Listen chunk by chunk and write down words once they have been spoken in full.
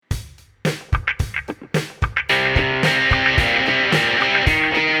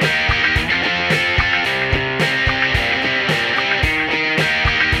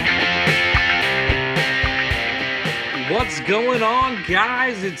going on,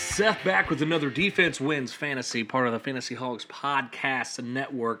 guys? It's Seth back with another Defense Wins Fantasy, part of the Fantasy Holics Podcast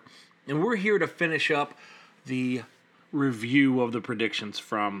Network. And we're here to finish up the review of the predictions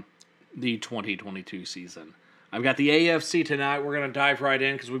from the 2022 season. I've got the AFC tonight. We're going to dive right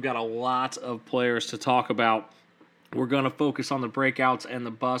in because we've got a lot of players to talk about. We're going to focus on the breakouts and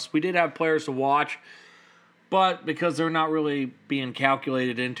the busts. We did have players to watch, but because they're not really being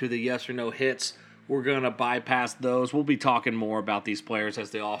calculated into the yes or no hits, we're going to bypass those. We'll be talking more about these players as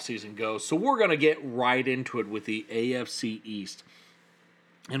the offseason goes. So we're going to get right into it with the AFC East.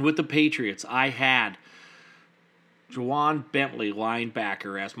 And with the Patriots, I had Juwan Bentley,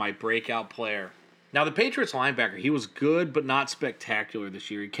 linebacker, as my breakout player. Now, the Patriots linebacker, he was good but not spectacular this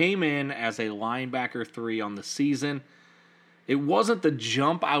year. He came in as a linebacker 3 on the season. It wasn't the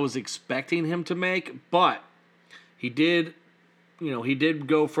jump I was expecting him to make, but he did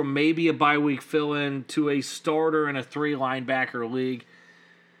go from maybe a bye week fill-in to a starter in a 3-linebacker league.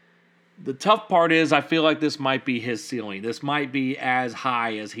 The tough part is I feel like this might be his ceiling. This might be as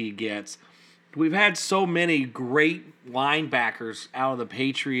high as he gets. We've had so many great linebackers out of the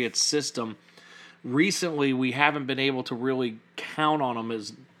Patriots system. Recently, we haven't been able to really count on them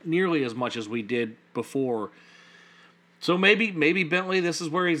as nearly as much as we did before. So maybe Bentley, this is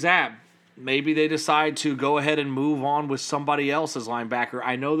where he's at. Maybe they decide to go ahead and move on with somebody else as linebacker.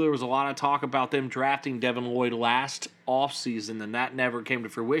 I know there was a lot of talk about them drafting Devin Lloyd last offseason, and that never came to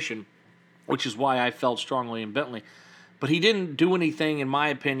fruition, which is why I felt strongly in Bentley. But he didn't do anything, in my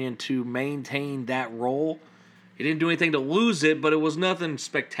opinion, to maintain that role. He didn't do anything to lose it, but it was nothing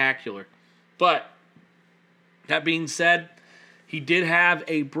spectacular. But that being said, he did have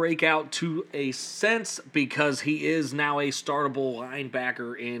a breakout to a sense because he is now a startable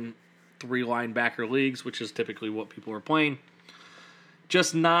linebacker in 3-linebacker leagues, which is typically what people are playing.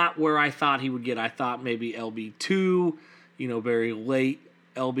 Just not where I thought he would get. I thought maybe LB2, very late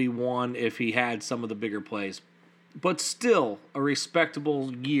LB1 if he had some of the bigger plays. But still, a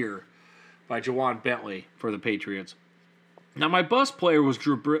respectable year by Juwan Bentley for the Patriots. Now, my bust player was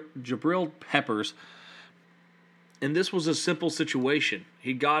Jabril Peppers, and this was a simple situation.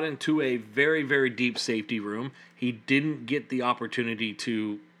 He got into a very, very deep safety room. He didn't get the opportunity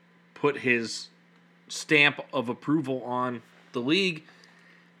to put his stamp of approval on the league,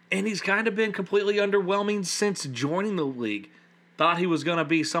 and he's kind of been completely underwhelming since joining the league. Thought he was going to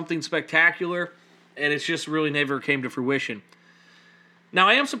be something spectacular, and it's just really never came to fruition. Now,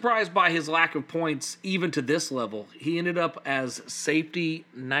 I am surprised by his lack of points even to this level. He ended up as safety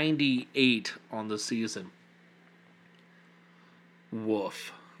 98 on the season.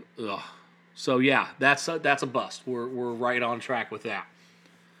 Woof. Ugh. So, yeah, that's a bust. We're right on track with that.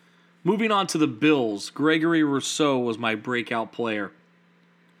 Moving on to the Bills, Gregory Rousseau was my breakout player.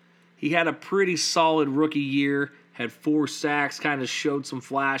 He had a pretty solid rookie year, had 4 sacks, kind of showed some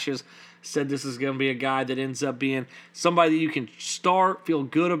flashes, said this is going to be a guy that ends up being somebody that you can start, feel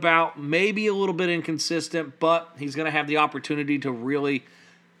good about, maybe a little bit inconsistent, but he's going to have the opportunity to really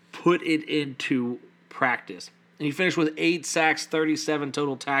put it into practice. And he finished with 8 sacks, 37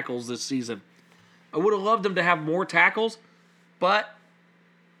 total tackles this season. I would have loved him to have more tackles, but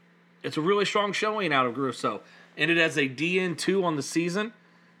it's a really strong showing out of Rousseau. Ended as a DN2 on the season.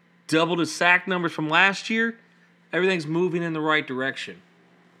 Doubled his sack numbers from last year. Everything's moving in the right direction.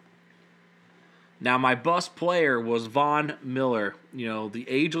 Now, my bust player was Von Miller. The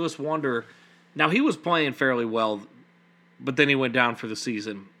ageless wonder. Now, he was playing fairly well, but then he went down for the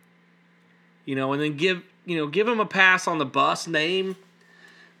season. And then give him a pass on the bust name.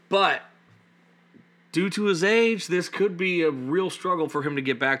 But due to his age, this could be a real struggle for him to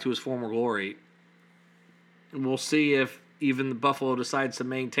get back to his former glory. And we'll see if even the Buffalo decides to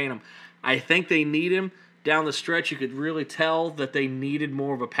maintain him. I think they need him. Down the stretch, you could really tell that they needed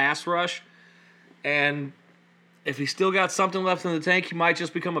more of a pass rush. And if he's still got something left in the tank, he might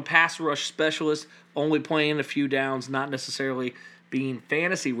just become a pass rush specialist, only playing a few downs, not necessarily being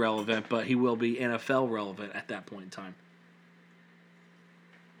fantasy relevant, but he will be NFL relevant at that point in time.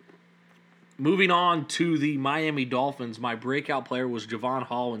 Moving on to the Miami Dolphins, my breakout player was Javon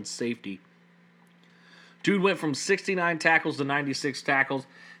Holland, safety. Dude went from 69 tackles to 96 tackles.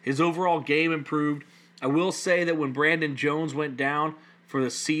 His overall game improved. I will say that when Brandon Jones went down for the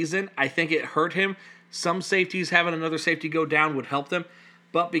season, I think it hurt him. Some safeties having another safety go down would help them.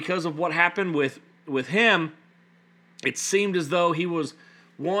 But because of what happened with him, it seemed as though he was,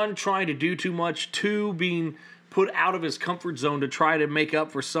 1, trying to do too much, 2, being put out of his comfort zone to try to make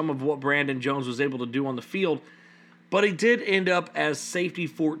up for some of what Brandon Jones was able to do on the field. But he did end up as safety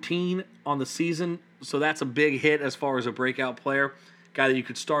 14 on the season, so that's a big hit as far as a breakout player. Guy that you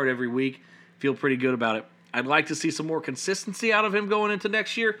could start every week. Feel pretty good about it. I'd like to see some more consistency out of him going into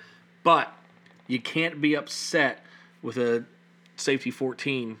next year, but you can't be upset with a safety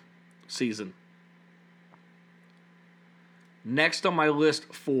 14 season. Next on my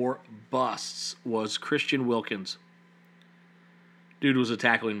list for busts was Christian Wilkins. Dude was a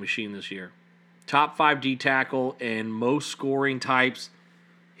tackling machine this year. Top 5 D tackle and most scoring types.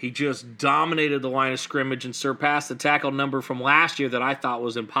 He just dominated the line of scrimmage and surpassed the tackle number from last year that I thought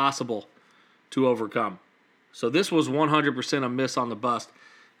was impossible to overcome. So this was 100% a miss on the bust.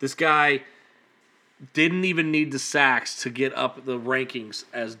 This guy didn't even need the sacks to get up the rankings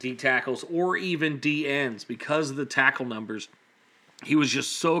as D tackles or even D ends because of the tackle numbers. He was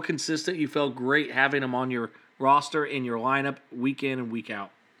just so consistent. You felt great having him on your roster in your lineup week in and week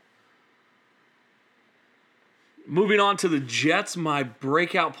out. Moving on to the Jets, my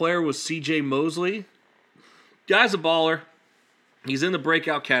breakout player was CJ Mosley. Guy's a baller. He's in the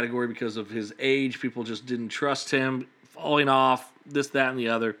breakout category because of his age. People just didn't trust him, falling off, this, that, and the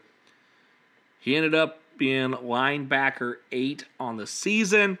other. He ended up being linebacker 8 on the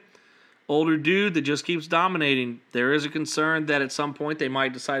season. Older dude that just keeps dominating. There is a concern that at some point they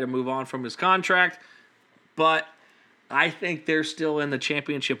might decide to move on from his contract, but I think they're still in the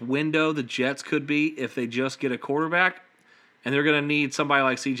championship window. The Jets could be if they just get a quarterback, and they're going to need somebody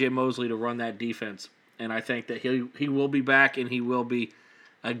like CJ Mosley to run that defense. And I think that he will be back, and he will be,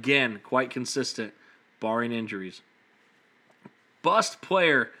 again, quite consistent, barring injuries. Bust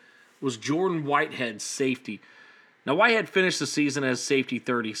player was Jordan Whitehead, safety. Now, Whitehead finished the season as safety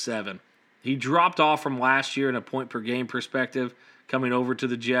 37. He dropped off from last year in a point-per-game perspective, coming over to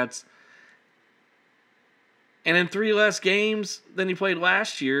the Jets. And in 3 less games than he played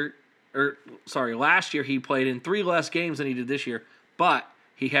last year, last year he played in 3 less games than he did this year, but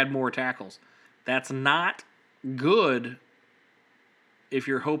he had more tackles. That's not good if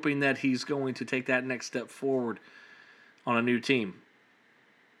you're hoping that he's going to take that next step forward on a new team.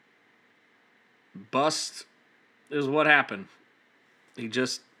 Bust is what happened. He's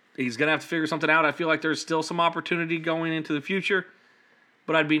going to have to figure something out. I feel like there's still some opportunity going into the future,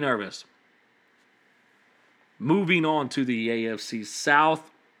 but I'd be nervous. Moving on to the AFC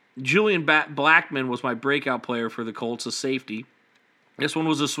South, Julian Blackmon was my breakout player for the Colts, a safety. This one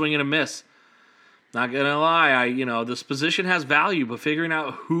was a swing and a miss. Not going to lie, this position has value, but figuring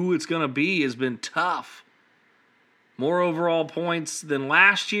out who it's going to be has been tough. More overall points than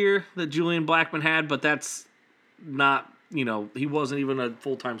last year that Julian Blackmon had, but that's not, he wasn't even a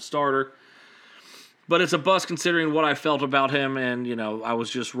full-time starter. But it's a bust considering what I felt about him, and, I was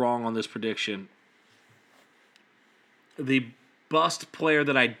just wrong on this prediction. The bust player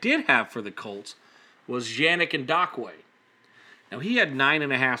that I did have for the Colts was Yannick Ngakoue. Now, he had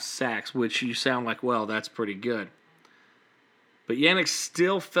 9.5 sacks, which you sound like, well, that's pretty good. But Yannick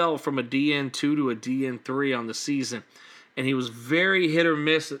still fell from a DN2 to a DN3 on the season, and he was very hit or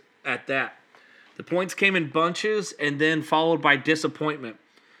miss at that. The points came in bunches and then followed by disappointment,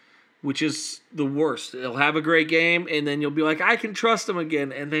 which is the worst. He'll have a great game, and then you'll be like, I can trust him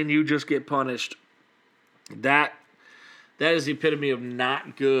again, and then you just get punished. That is the epitome of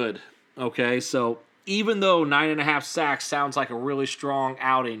not good, okay? So even though 9.5 sacks sounds like a really strong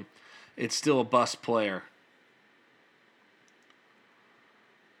outing, it's still a bust player.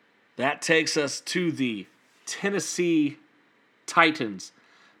 That takes us to the Tennessee Titans.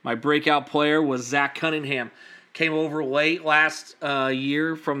 My breakout player was Zach Cunningham. Came over late last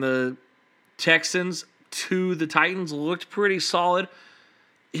year from the Texans to the Titans. Looked pretty solid.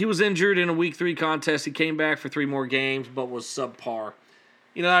 He was injured in a Week 3 contest. He came back for 3 more games, but was subpar.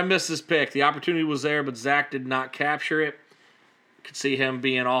 I missed this pick. The opportunity was there, but Zach did not capture it. Could see him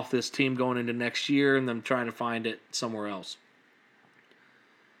being off this team going into next year and them trying to find it somewhere else.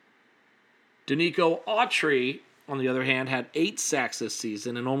 Danico Autry, on the other hand, had 8 sacks this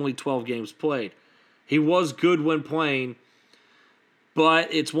season and only 12 games played. He was good when playing,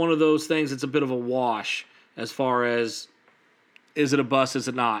 but it's one of those things that's a bit of a wash as far as, is it a bust, is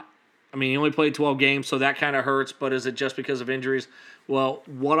it not? I mean, he only played 12 games, so that kind of hurts, but is it just because of injuries? Well,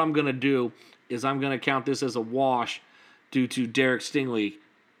 what I'm going to do is I'm going to count this as a wash due to Derek Stingley's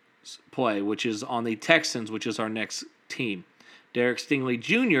play, which is on the Texans, which is our next team. Derek Stingley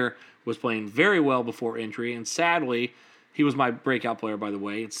Jr. was playing very well before injury, and sadly, he was my breakout player, by the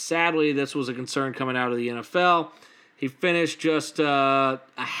way, and sadly, this was a concern coming out of the NFL. He finished just a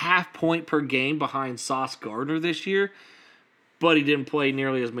half point per game behind Sauce Gardner this year, but he didn't play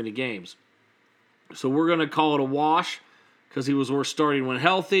nearly as many games. So we're going to call it a wash because he was worth starting when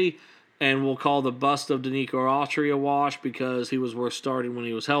healthy, and we'll call the bust of Danico Autry a wash because he was worth starting when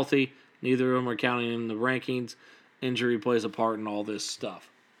he was healthy. Neither of them are counting in the rankings. Injury plays a part in all this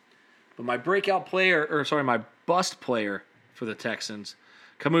stuff. But my my bust player for the Texans,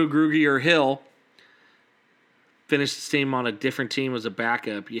 Camus Grugier-Hill, finished his team on a different team as a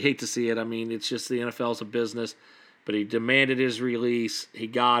backup. You hate to see it. I mean, it's just the NFL's a business. But he demanded his release. He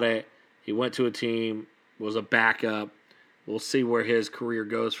got it. He went to a team, was a backup. We'll see where his career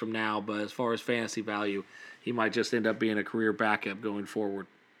goes from now. But as far as fantasy value, he might just end up being a career backup going forward.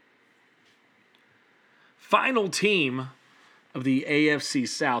 Final team of the AFC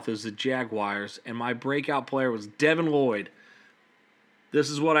South is the Jaguars, and my breakout player was Devin Lloyd. This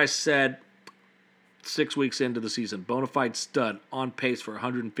is what I said 6 weeks into the season. Bonafide stud, on pace for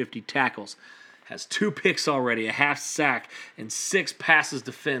 150 tackles. Has 2 picks already, a half sack, and 6 passes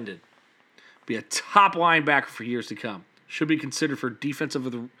defended. Be a top linebacker for years to come. Should be considered for defensive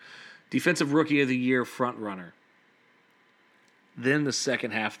rookie of the year front runner. Then the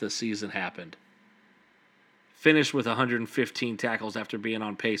second half of the season happened. Finished with 115 tackles after being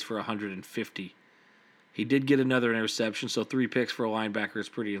on pace for 150. He did get another interception, so 3 picks for a linebacker is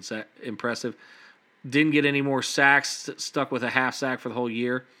pretty impressive. Didn't get any more sacks, stuck with a half sack for the whole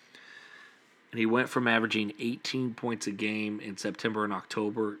year. And he went from averaging 18 points a game in September and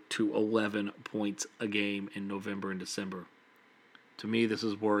October to 11 points a game in November and December. To me, this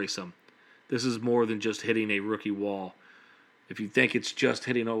is worrisome. This is more than just hitting a rookie wall. If you think it's just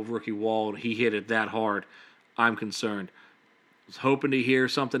hitting a rookie wall and he hit it that hard, I'm concerned. I was hoping to hear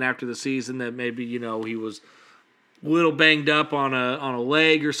something after the season that maybe, he was a little banged up on a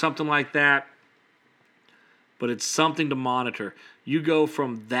leg or something like that. But it's something to monitor. You go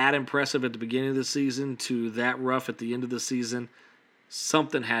from that impressive at the beginning of the season to that rough at the end of the season,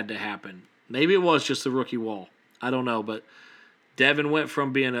 something had to happen. Maybe it was just the rookie wall. I don't know, but Devin went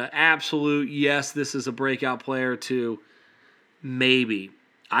from being an absolute, yes, this is a breakout player, to maybe.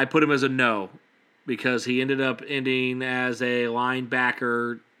 I put him as a no, because he ended up ending as a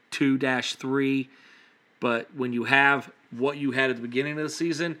linebacker 2-3. But when you have what you had at the beginning of the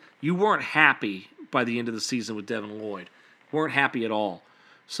season, you weren't happy by the end of the season with Devin Lloyd. Weren't happy at all.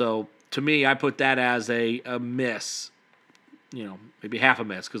 So, to me, I put that as a miss. Maybe half a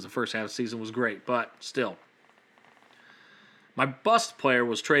miss, because the first half of the season was great. But still. My bust player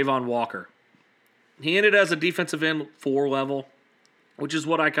was Trayvon Walker. He ended as a defensive end 4 level, which is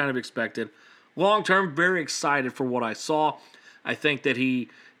what I kind of expected. Long term, very excited for what I saw. I think that he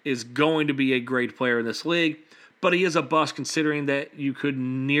is going to be a great player in this league, but he is a bust considering that you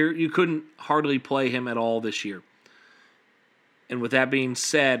couldn't hardly play him at all this year. And with that being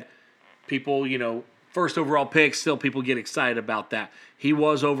said, people, first overall pick, still people get excited about that. He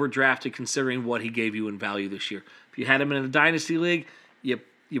was overdrafted considering what he gave you in value this year. If you had him in a dynasty league,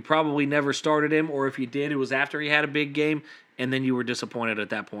 you probably never started him, or if you did, it was after he had a big game, and then you were disappointed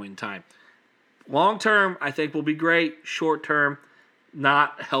at that point in time. Long term, I think will be great. Short term,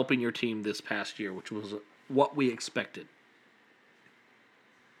 not helping your team this past year, which was what we expected.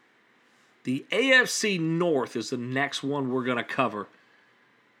 The AFC North is the next one we're going to cover.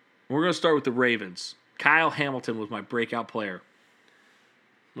 We're going to start with the Ravens. Kyle Hamilton was my breakout player.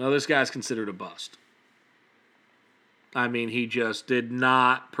 Well, this guy's considered a bust. I mean, he just did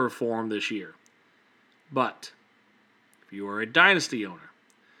not perform this year. But if you are a dynasty owner,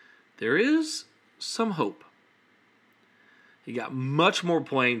 there is some hope. He got much more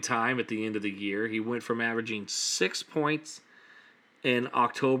playing time at the end of the year. He went from averaging 6 points in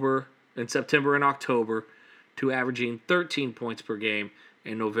September and October to averaging 13 points per game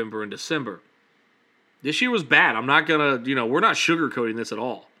in November and December. This year was bad. I'm not going to, we're not sugarcoating this at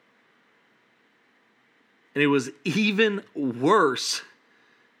all. And it was even worse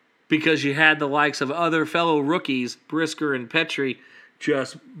because you had the likes of other fellow rookies, Brisker and Petrie,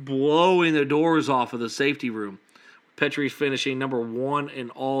 just blowing the doors off of the safety room. Petrie finishing number 1 in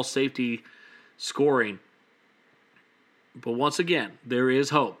all safety scoring. But once again, there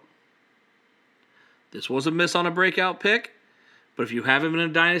is hope. This was a miss on a breakout pick, but if you have him in a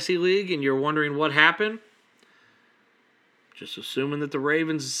dynasty league and you're wondering what happened, just assuming that the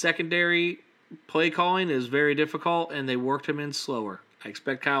Ravens' secondary play calling is very difficult and they worked him in slower. I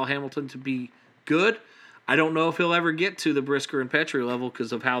expect Kyle Hamilton to be good. I don't know if he'll ever get to the Brisker and Petrie level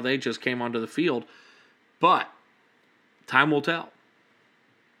because of how they just came onto the field, but time will tell.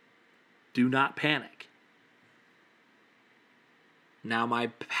 Do not panic. Now, my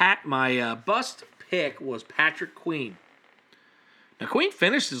bust pick was Patrick Queen. Now, Queen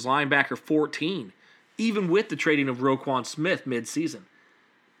finished as linebacker 14, even with the trading of Roquan Smith mid-season.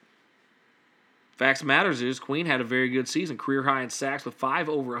 Facts matters is Queen had a very good season, career high in sacks with 5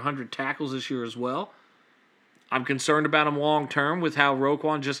 over 100 tackles this year as well. I'm concerned about him long term with how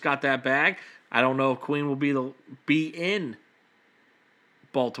Roquan just got that bag. I don't know if Queen will be in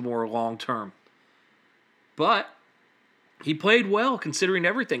Baltimore long term. But he played well considering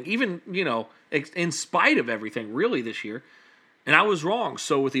everything, even, in spite of everything, really, this year. And I was wrong.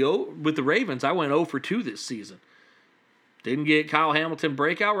 So with the Ravens, I went 0 for 2 this season. Didn't get Kyle Hamilton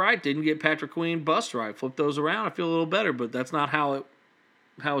breakout right. Didn't get Patrick Queen bust right. Flip those around. I feel a little better, but that's not how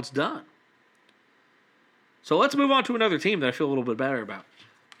it's done. So let's move on to another team that I feel a little bit better about.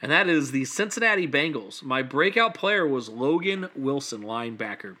 And that is the Cincinnati Bengals. My breakout player was Logan Wilson,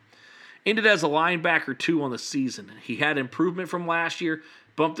 linebacker. Ended as a linebacker 2 on the season. He had improvement from last year,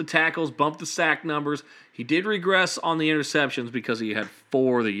 bumped the tackles, bumped the sack numbers. He did regress on the interceptions because he had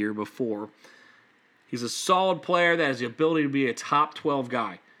 4 the year before. He's a solid player that has the ability to be a top 12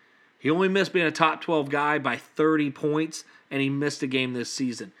 guy. He only missed being a top 12 guy by 30 points, and he missed a game this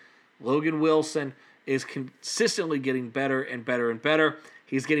season. Logan Wilson is consistently getting better and better and better.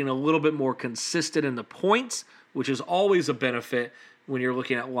 He's getting a little bit more consistent in the points, which is always a benefit when you're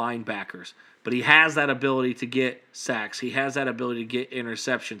looking at linebackers. But he has that ability to get sacks. He has that ability to get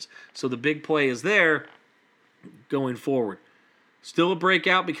interceptions. So the big play is there going forward. Still a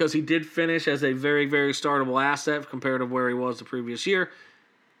breakout because he did finish as a very, very startable asset compared to where he was the previous year.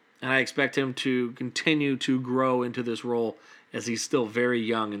 And I expect him to continue to grow into this role as he's still very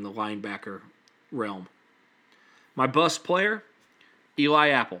young in the linebacker realm. My bust player, Eli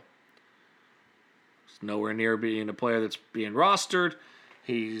Apple. He's nowhere near being a player that's being rostered.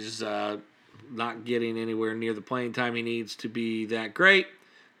 He's not getting anywhere near the playing time he needs to be that great.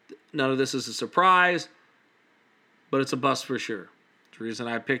 None of this is a surprise, but it's a bust for sure. The reason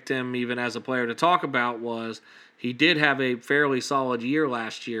I picked him even as a player to talk about was he did have a fairly solid year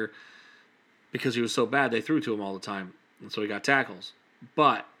last year because he was so bad they threw to him all the time, and so he got tackles.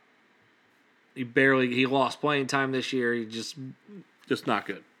 But he lost playing time this year. He just not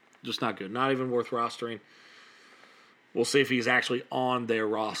good. Just not good. Not even worth rostering. We'll see if he's actually on their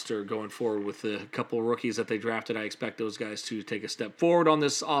roster going forward with the couple of rookies that they drafted. I expect those guys to take a step forward on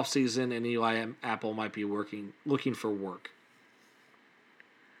this offseason, and Eli Apple might be looking for work.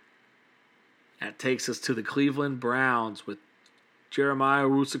 That takes us to the Cleveland Browns with Jeremiah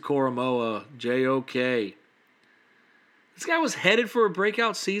Owusu-Koramoah, JOK. This guy was headed for a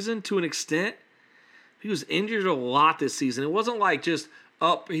breakout season to an extent. He was injured a lot this season. It wasn't like just,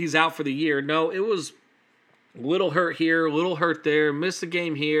 he's out for the year. No, it was a little hurt here, a little hurt there, missed a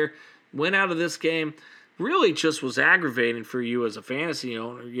game here, went out of this game. Really just was aggravating for you as a fantasy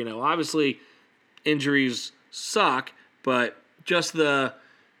owner. Obviously injuries suck, but just the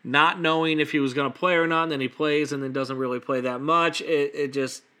not knowing if he was going to play or not, and then he plays and then doesn't really play that much, it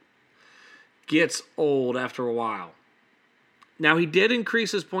just gets old after a while. Now, he did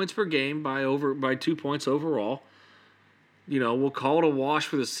increase his points per game by 2 points overall. We'll call it a wash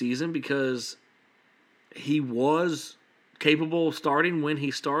for the season because he was capable of starting when he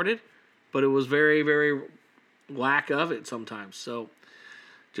started, but it was very, very lack of it sometimes. So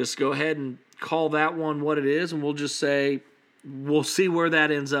just go ahead and call that one what it is, and we'll just say we'll see where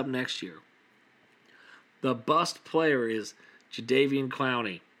that ends up next year. The bust player is Jadeveon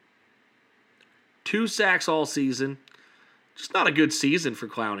Clowney. 2 sacks all season. Just not a good season for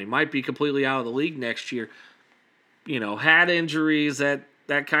Clowney. Might be completely out of the league next year. Had injuries, that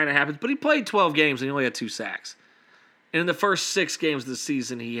kind of happens. But he played 12 games and he only had 2 sacks. And in the first 6 games of the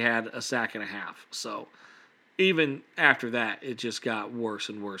season, he had a sack and a half. So even after that, it just got worse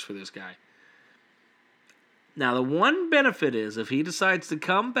and worse for this guy. Now, the one benefit is if he decides to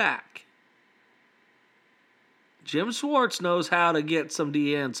come back, Jim Schwartz knows how to get some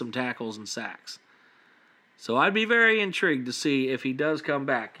DN, some tackles, and sacks. So I'd be very intrigued to see if he does come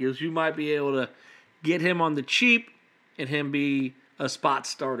back, because you might be able to get him on the cheap and him be a spot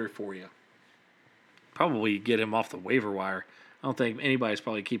starter for you. Probably get him off the waiver wire. I don't think anybody's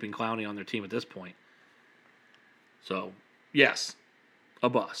probably keeping Clowney on their team at this point. So, yes, a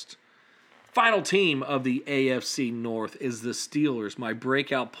bust. Final team of the AFC North is the Steelers. My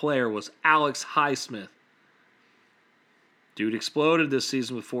breakout player was Alex Highsmith. Dude exploded this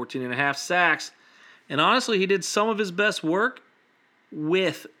season with 14.5 sacks. And honestly, he did some of his best work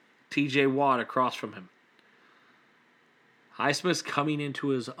with T.J. Watt across from him. Highsmith's coming into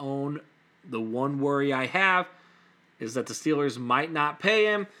his own. The one worry I have is that the Steelers might not pay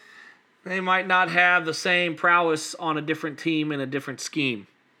him. They might not have the same prowess on a different team in a different scheme.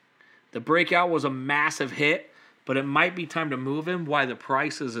 The breakout was a massive hit, but it might be time to move him while the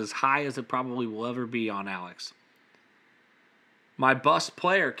price is as high as it probably will ever be on Alex. My bust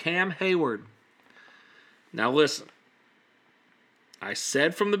player, Cam Hayward. Now listen, I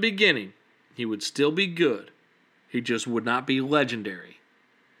said from the beginning he would still be good. He just would not be legendary.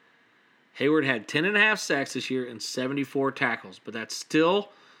 Hayward had 10.5 sacks this year and 74 tackles, but that's still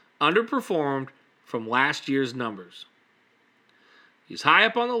underperformed from last year's numbers. He's high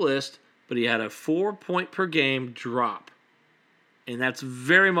up on the list, but he had a 4-point per game drop, and that's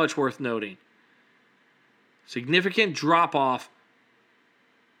very much worth noting. Significant drop-off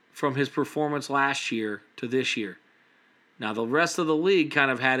from his performance last year to this year. Now, the rest of the league kind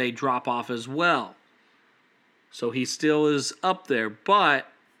of had a drop-off as well. So he still is up there, but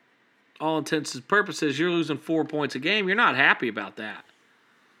all intents and purposes, you're losing 4 points a game. You're not happy about that.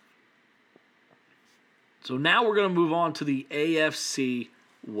 So now we're going to move on to the AFC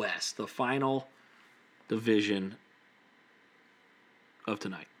West, the final division of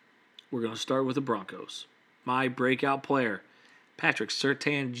tonight. We're going to start with the Broncos. My breakout player, Patrick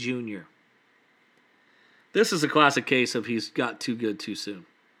Surtain Jr. This is a classic case of he's got too good too soon.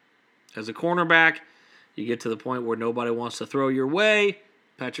 As a cornerback, you get to the point where nobody wants to throw your way.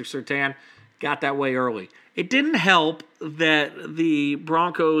 Patrick Surtain got that way early. It didn't help that the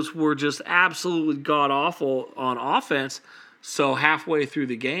Broncos were just absolutely god-awful on offense, so halfway through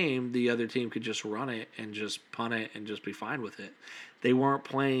the game, the other team could just run it and just punt it and just be fine with it. They weren't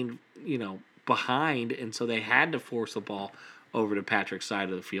playing, behind, and so they had to force the ball over to Patrick's side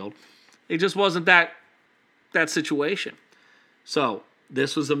of the field. It just wasn't that situation. So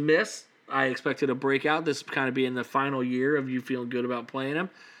this was a miss. I expected a breakout. This kind of being the final year of you feeling good about playing him,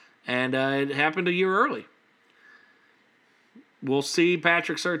 and it happened a year early. We'll see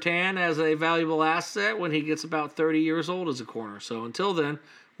Patrick Surtain as a valuable asset when he gets about 30 years old as a corner. So until then,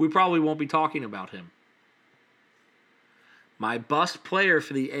 we probably won't be talking about him. My bust player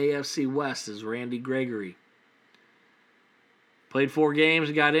for the AFC West is Randy Gregory. Played 4 games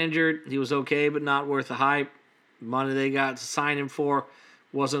and got injured. He was okay, but not worth the hype. Money they got to sign him for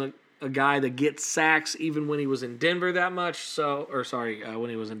wasn't a guy that gets sacks even when he was in Denver that much. When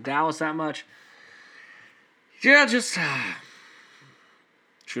he was in Dallas that much. Yeah, just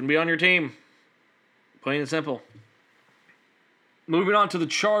shouldn't be on your team. Plain and simple. Moving on to the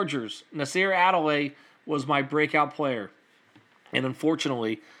Chargers. Nasir Adelaide was my breakout player. And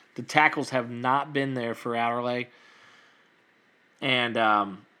unfortunately, the tackles have not been there for Adelaide. And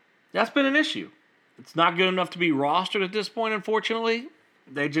that's been an issue. It's not good enough to be rostered at this point, unfortunately.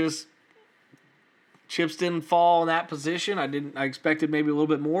 Chips didn't fall in that position. I expected maybe a little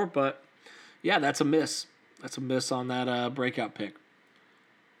bit more, but yeah, that's a miss. That's a miss on that breakout pick.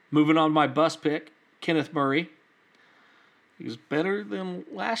 Moving on to my bust pick, Kenneth Murray. He was better than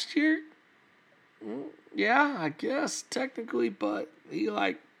last year. Yeah, I guess technically, but he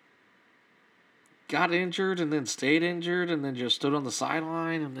got injured and then stayed injured and then just stood on the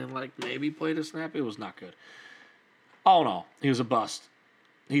sideline and then maybe played a snap. It was not good. All in all, he was a bust.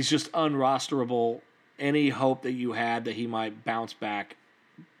 He's just unrosterable. Any hope that you had that he might bounce back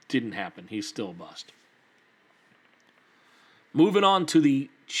didn't happen. He's still a bust. Moving on to the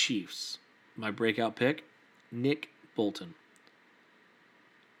Chiefs. My breakout pick, Nick Bolton.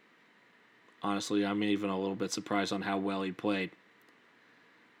 Honestly, I'm even a little bit surprised on how well he played.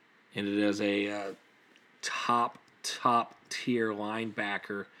 Ended as a top tier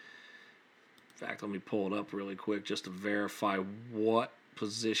linebacker. In fact, let me pull it up really quick just to verify what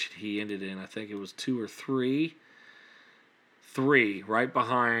position he ended in. I think it was 2 or 3. 3, right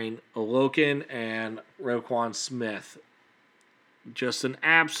behind Olokin and Roquan Smith. Just an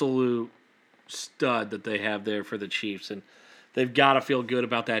absolute stud that they have there for the Chiefs. And they've got to feel good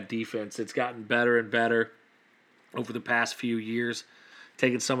about that defense. It's gotten better and better over the past few years,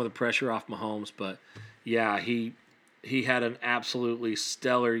 taking some of the pressure off Mahomes. But, yeah, he had an absolutely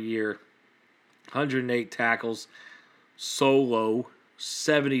stellar year. 108 tackles, solo,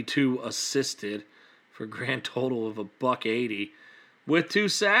 72 assisted for a grand total of $180 with 2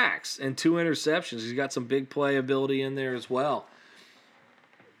 sacks and 2 interceptions. He's got some big playability in there as well.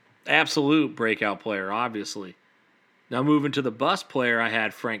 Absolute breakout player, obviously. Now moving to the bust player, I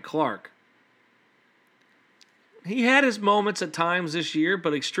had Frank Clark. He had his moments at times this year,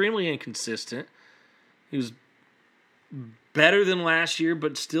 but extremely inconsistent. He was better than last year,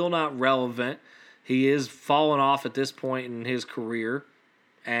 but still not relevant. He is falling off at this point in his career,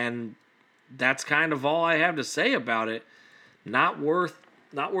 and that's kind of all I have to say about it. Not worth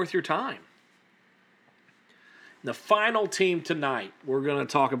your time. The final team tonight, we're going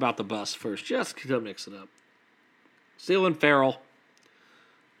to talk about the bust first, just to mix it up. Clelin Ferrell,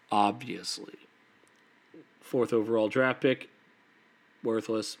 obviously. 4th overall draft pick,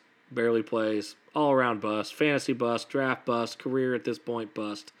 worthless, barely plays, all-around bust, fantasy bust, draft bust, career at this point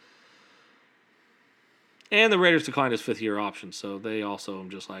bust. And the Raiders declined his 5th-year option, so they also,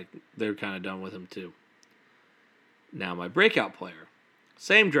 they're kind of done with him too. Now my breakout player,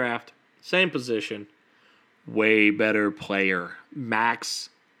 same draft, Same position. Way better player. Max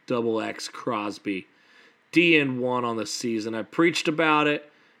XX Crosby. DN1 on the season. I preached about it,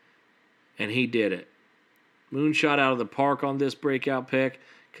 and he did it. Moonshot out of the park on this breakout pick.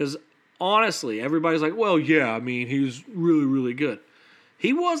 Because honestly, everybody's like, well, yeah, I mean, he's really, really good.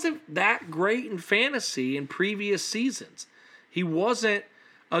 He wasn't that great in fantasy in previous seasons. He wasn't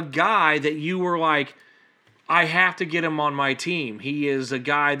a guy that you were like, I have to get him on my team. He is a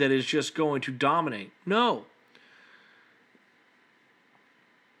guy that is just going to dominate. No.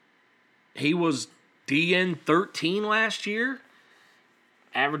 He was DN 13 last year,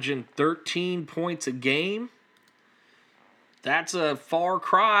 averaging 13 points a game. That's a far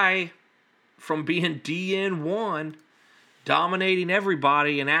cry from being DN 1, dominating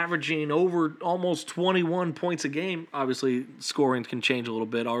everybody and averaging over almost 21 points a game. Obviously, scoring can change a little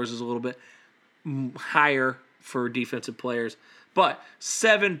bit. Ours is a little bit higher for defensive players. But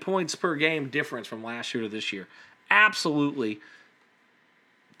 7 points per game difference from last year to this year. Absolutely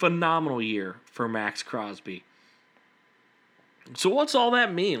phenomenal year for Max Crosby. So what's all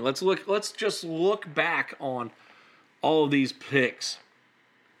that mean? Let's just look back on all of these picks.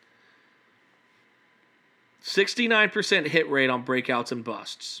 69% hit rate on breakouts and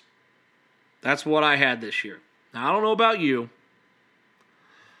busts. That's what I had this year. Now, I don't know about you,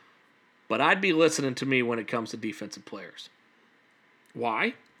 but I'd be listening to me when it comes to defensive players.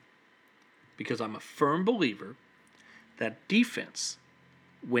 Why? Because I'm a firm believer that defense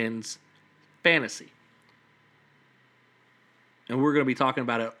wins fantasy. And we're going to be talking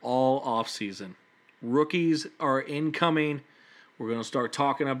about it all offseason. Rookies are incoming. We're going to start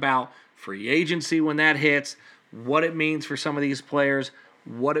talking about free agency when that hits, what it means for some of these players,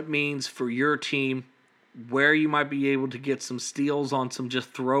 what it means for your team, where you might be able to get some steals on some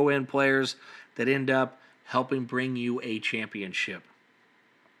just throw-in players that end up helping bring you a championship.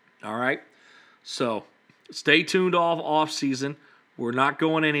 All right? So stay tuned off season. We're not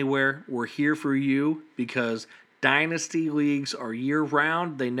going anywhere. We're here for you because dynasty leagues are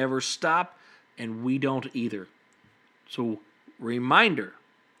year-round. They never stop, and we don't either. So reminder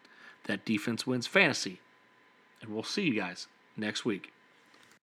that defense wins fantasy. And we'll see you guys next week.